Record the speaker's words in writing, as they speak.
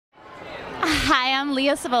Hi, I'm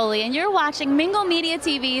Leah Cevoli, and you're watching Mingle Media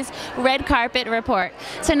TV's Red Carpet Report.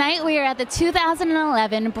 Tonight we are at the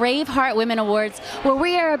 2011 BraveHeart Women Awards, where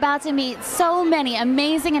we are about to meet so many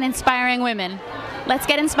amazing and inspiring women. Let's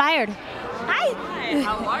get inspired. Hi. Hi,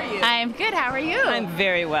 how are you? I'm good. How are you? I'm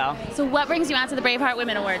very well. So what brings you out to the BraveHeart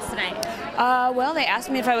Women Awards tonight? Well, they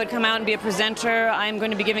asked me if I would come out and be a presenter. I'm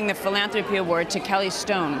going to be giving the Philanthropy Award to Kelly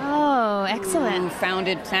Stone. Oh, excellent. Who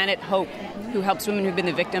founded Planet Hope, who helps women who've been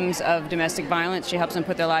the victims of domestic violence. She helps them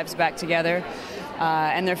put their lives back together.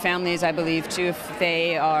 And their families, I believe, too, if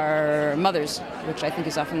they are mothers, which I think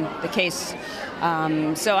is often the case.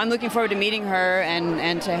 So I'm looking forward to meeting her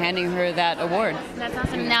and to handing her that award. That's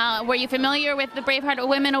awesome. Now, were you familiar with the BraveHeart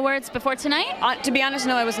Women Awards before tonight? To be honest,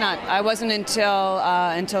 no, I was not. I wasn't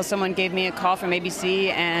until someone gave me a call from ABC,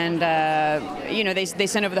 and you know, they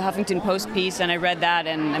sent over the Huffington Post piece, and I read that,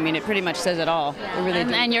 and I mean, it pretty much says it all. Yeah. It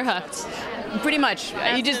really and you're hooked. Pretty much.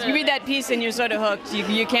 You read that piece and you're sort of hooked.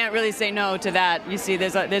 You can't really say no to that. You see,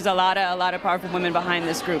 there's a lot of powerful women behind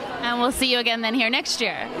this group. And we'll see you again then here next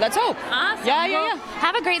year. Let's hope. Awesome. Yeah.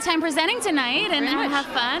 Have a great time presenting tonight and have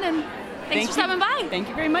fun. And thanks for stopping by. Thank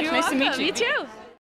you very much. You're nice welcome. to meet you. You too.